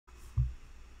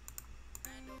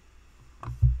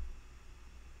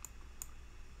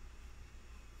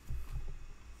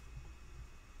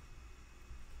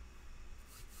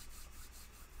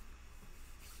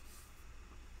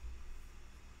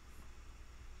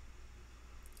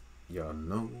Y'all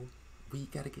know we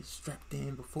gotta get strapped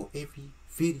in before every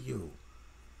video.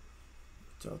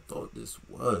 What y'all thought this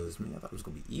was, man? I thought it was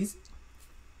gonna be easy.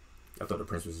 I thought the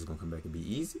Prince was just gonna come back and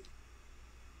be easy.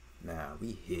 Nah,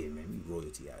 we here, man. We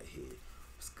royalty out here.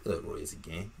 What's good, royalty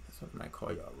gang? That's what I might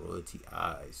call y'all, royalty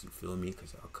eyes. You feel me?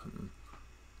 Cause y'all come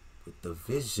with the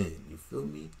vision. You feel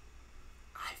me?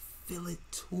 I feel it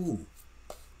too.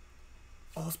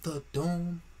 Off the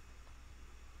dome.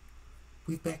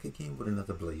 We back again with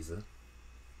another blazer.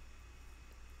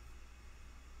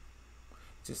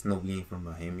 Just know we ain't from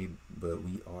Miami, but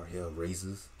we are hell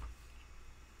raisers.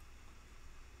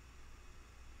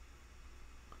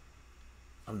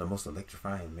 I'm the most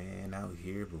electrifying man out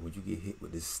here, but when you get hit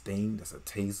with this sting, that's a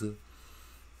taser.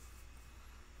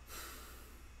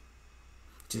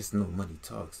 Just know money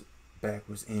talks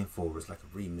backwards and forwards like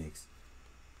a remix.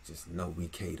 Just know we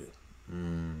cater.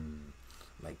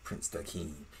 Like Prince the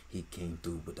KEEM, he came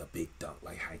through with a big dunk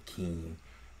like KEEM.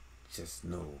 Just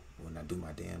know when I do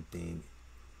my damn thing,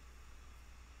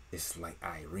 it's like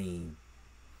Irene.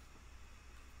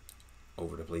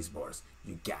 Over the place bars.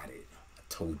 You got it. I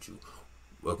told you.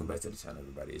 Welcome back to the channel,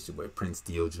 everybody. It's your boy Prince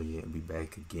DLJ, and we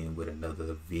back again with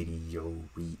another video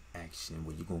reaction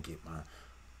where you're gonna get my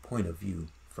point of view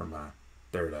from my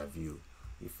third eye view.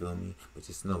 You feel me? But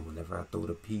just know whenever I throw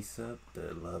the piece up,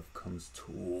 the love comes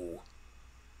too.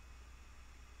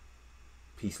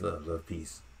 Peace, love, love,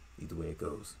 peace. Either way it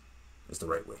goes. It's the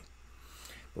right way.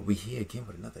 But we here again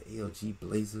with another ALG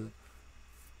BLAZER.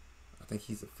 I think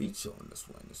he's a feature on this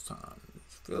one this time. You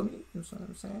feel me? You know what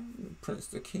I'm saying? Prince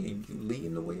the KEEM, you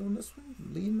leading the way on this one?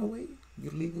 You leading the way? You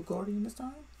legal guardian this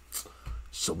time?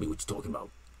 Show me what you're talking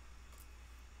about.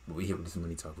 But we here with this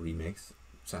Money Talk remix.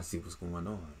 Trying to see what's going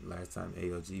on. Last time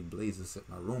ALG BLAZER set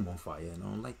my room on fire, and I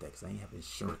don't like that because I ain't have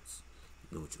insurance.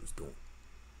 You knew what you was doing.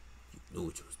 You knew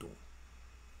what you was doing.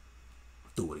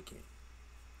 Do it again.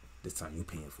 This time you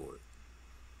paying for it.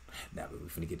 Now, but we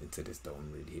finna get into this though. I'm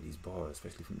ready to hear these bars,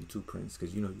 especially from you two, Prince,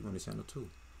 because you know you on the channel too.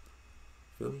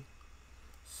 Feel me?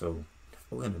 So,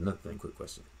 oh, and another thing, quick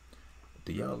question.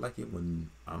 Do y'all like it when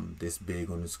I'm this big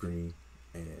on the screen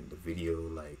and the video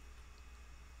like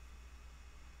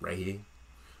right here?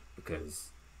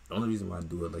 Because the only reason why I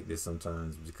do it like this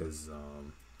sometimes is because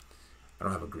I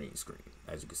don't have a green screen.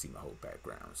 As you can see, my whole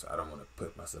background. So I don't want to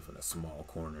put myself in a small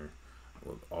corner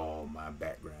with all my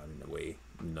background in the way,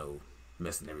 you know,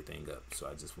 messing everything up. So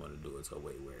I just want to do it to a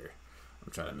way where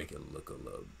I'm trying to make it look a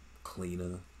little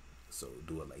cleaner. So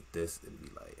do it like this. It'd be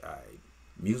like, alright,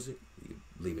 music, you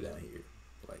leave it down here.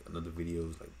 Like another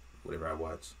videos, like whatever I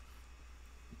watch,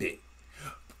 big.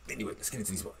 Anyway, let's get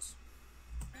into these parts.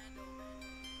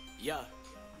 Yeah.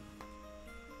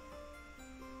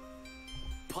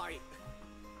 Pipe.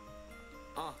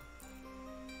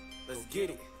 Let's get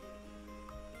it.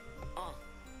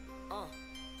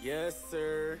 Yes,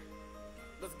 sir.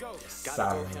 Let's go.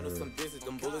 Gotta go handle some business.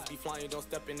 Them bullets be flying. Don't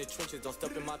step in the trenches. Don't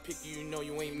step in my pick. You know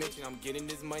you ain't mentioned. I'm getting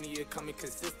this money. It coming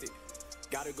consistent.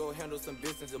 Gotta go handle some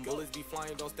business. Them bullets be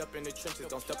flying. Don't step in the trenches.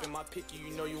 Don't step in my pick.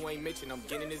 You know you ain't mentioned. I'm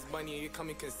getting this money. It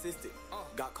coming consistent.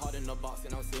 Got caught in the box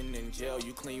and I'm sitting in jail.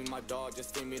 You claim my dog.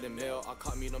 Just send me the mail. I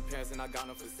caught me them pants and I got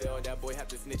them for sale. That boy had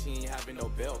to snitch. He ain't having no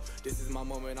bail. This is my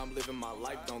moment. I'm living my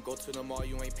life. Don't go to the mall.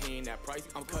 You ain't paying that price.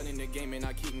 I'm cutting the game and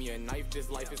I keep me a knife. This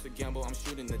life is a gamble. I'm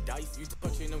shooting the dice. You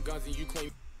touching them guns and you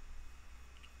claim.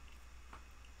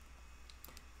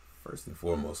 First and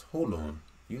foremost, hold on.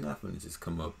 You're not gonna just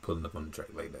come up pulling up on the track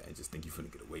like that and just think you're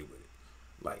finna get away with it.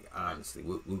 Like honestly,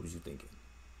 what was you thinking?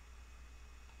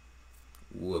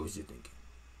 What was you thinking?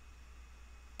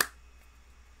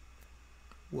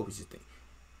 What was you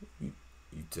thinking?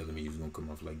 You telling me you was gonna come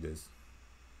off like this?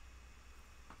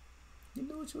 You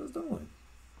know what you was doing.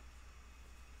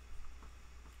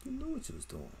 You knew what you was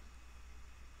doing.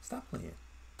 Stop playing.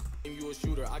 You a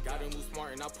shooter, I gotta move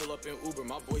smart and I pull up in Uber.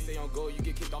 My boys say on go, you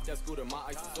get kicked off that scooter. My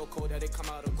ice is so cold that it come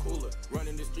out of cooler.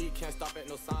 Running the street, can't stop at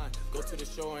no sign. Go to the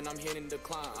show and I'm hitting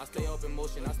decline. I stay up in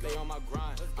motion, I stay on my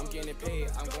grind. I'm getting paid,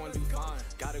 I'm going to do fine.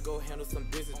 Gotta go handle some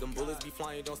business. Them bullets be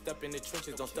flying, don't step in the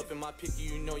trenches. Don't step in my pick,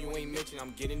 you know you ain't mentioned.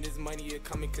 I'm getting this money, it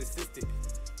coming consistent.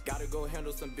 Gotta go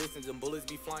handle some business. Them bullets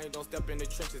be flying, don't step in the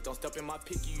trenches. Don't step in my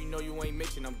picky, you know you ain't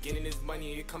mentioned. I'm getting this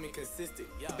money, it coming consistent.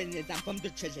 Yeah. Business, I'm from the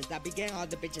trenches. I be getting all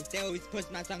the bitches. They always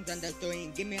post my songs on the story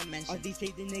and give me a mention. All these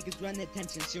hating niggas run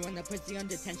attention. She want a pussy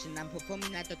under tension. I'm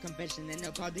performing at the convention. In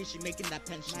the party, she making that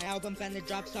pension. My album finna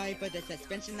drop, sorry for the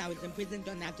suspension. I was in prison,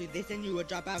 don't have to listen. You will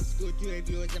drop out of school, 2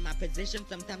 reviewers in my position.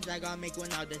 Sometimes I gotta make one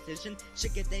hard decision.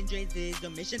 Shit get dangerous, it is a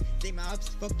mission. Say my ups,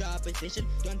 fuck the opposition.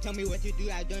 Don't tell me what to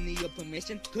do, I don't need your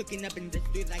permission. cooking up in the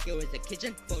street like it was a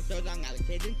kitchen. For so long I was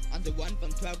hidden on the one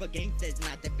from 12 against, there's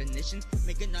my definition.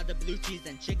 Making all the blue cheese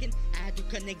and chicken, I had to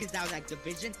cut niggas out like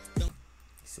division. Don't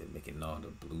He said making all the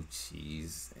blue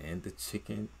cheese and the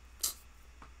chicken.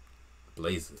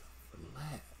 Blazer,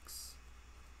 relax.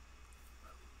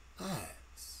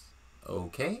 Relax.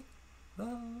 Okay?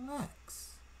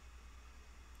 Relax.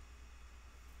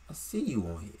 I see you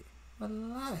on here.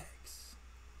 Relax.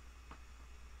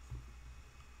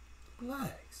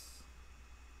 Relax.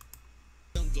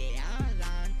 Don't get out of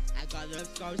line. I got love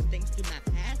scars thanks to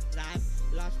my past life.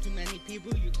 Lost too many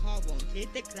people you call won't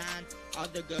hit decline. All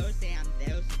the girls say I'm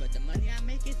theirs, but the money I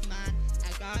make is mine.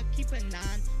 I gotta keep a 9,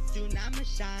 soon I'ma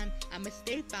shine. I'ma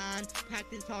stay fine,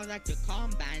 practice hard like the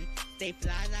combine. Stay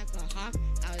fly like a hawk,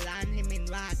 outline him in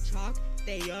rock chalk.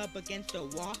 Stay up against the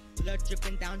wall, blood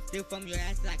dripping down still from your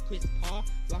ass like Chris Paul.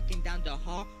 Walking down the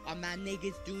hall, all my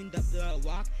niggas doing the blood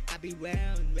walk. I be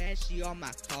wearing red, she on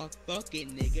my talk. Fuck it,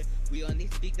 nigga, we only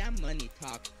speak that money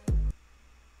talk.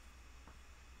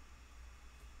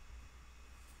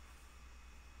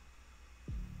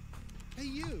 Hey,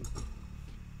 you.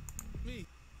 Me.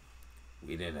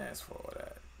 We didn't ask for all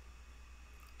that.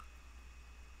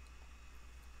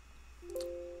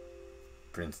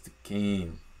 Prince the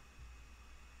KEEM.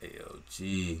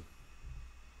 ALG.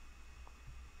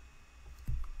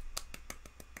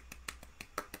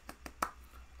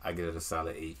 I give it a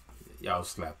solid 8. Y'all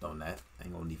slapped on that. I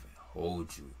ain't gonna even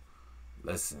hold you.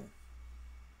 Listen,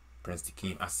 Prince the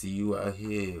KEEM, I see you out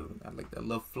here. I like that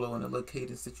little flow and that little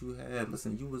cadence that you had.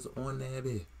 Listen, you was on that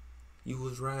bit. You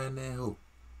was riding that hoe.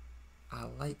 I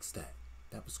likes that.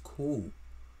 That was cool.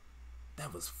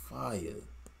 That was fire.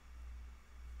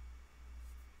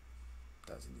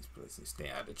 That's in these places. Stay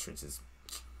out of the trenches.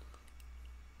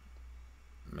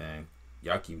 Man,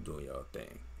 y'all keep doing y'all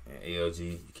thing. And ALG,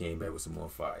 you came back with some more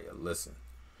fire. Listen,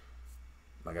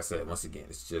 like I said, once again,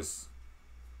 it's just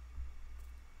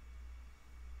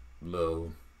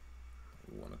little,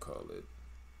 what you want to call it,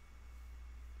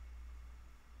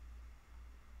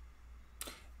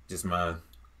 just my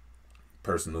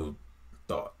personal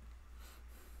thought.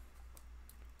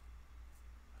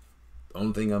 The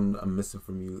only thing I'm missing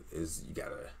from you is you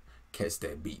gotta catch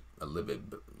that beat a little bit.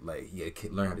 Like, you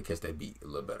gotta learn how to catch that beat a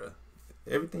little better.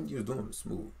 Everything you was doing was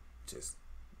smooth. Just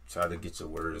try to get your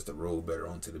words to roll better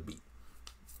onto the beat.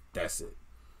 That's it.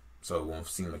 So it won't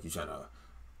seem like you're trying to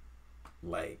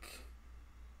like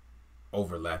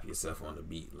overlap yourself on the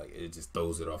beat. Like, it just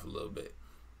throws it off a little bit.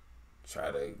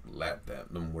 Try to lap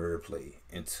them wordplay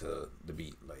into the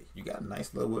beat. Like, you got a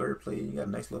nice little wordplay, you got a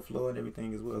nice little flow and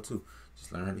everything as well too.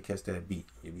 Just learn how to catch that beat.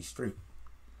 You'll be straight.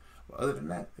 But other than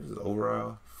that, it was an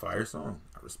overall fire song.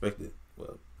 I respect it.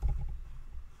 Well,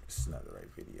 this is not the right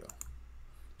video.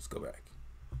 Let's go back.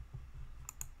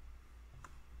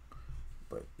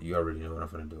 But you already know what I'm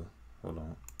gonna do. Hold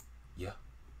on. Yeah.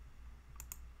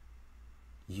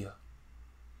 Yeah.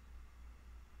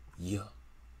 Yeah.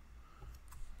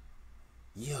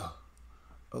 Yeah.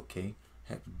 Okay.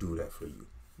 Have to do that for you.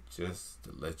 Just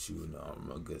to let you know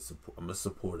I'm a good support. I'm a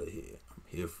supporter here. I'm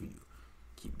here for you.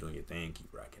 Keep doing your thing.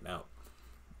 Keep rocking out.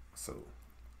 So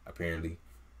apparently,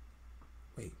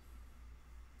 wait.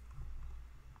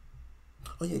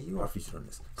 Oh yeah, you are featured on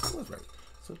this. So that's right.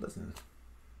 So listen.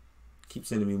 Keep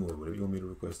sending me more. Whatever you want me to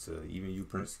request to, even you,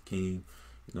 Prince KEEM.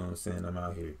 You know what I'm saying? I'm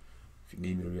out here. If you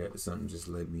need me to react to something, just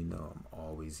let me know. I'm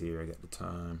always here. I got the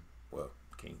time. Well,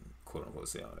 can't quote unquote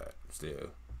say all that. I'm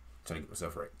still trying to get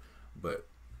myself right. But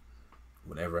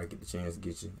whenever I get the chance to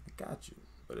get you, I got you.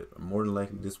 But more than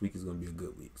likely, this week is going to be a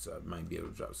good week. So I might be able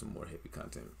to drop some more heavy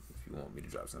content. If you want me to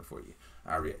drop something for you,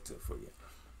 I'll react to it for you.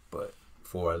 But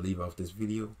before I leave off this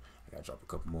video, I got to drop a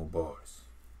couple more bars.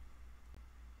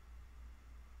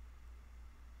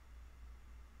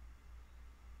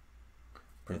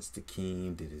 Prince the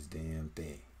KEEM did his damn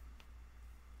thing.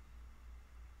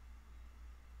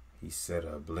 He set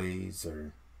a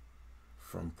blazer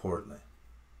from Portland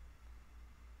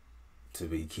to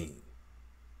be king.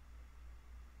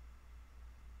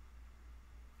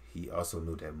 He also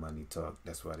knew that money talked.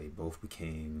 That's why they both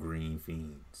became green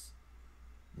fiends.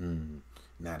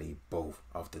 Now they both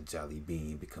off the Jolly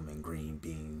Bean, becoming green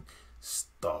bean,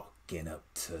 stalking up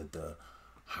to the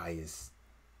highest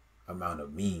amount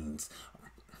of means.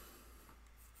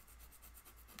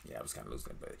 Yeah, I was kind of losing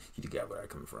that, but you got where I'm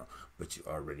coming from. But you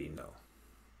already know.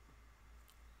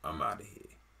 I'm out of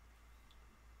here.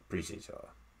 Appreciate y'all.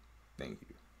 Thank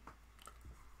you.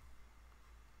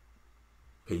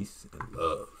 Peace and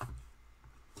love.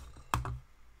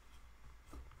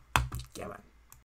 Yeah, man.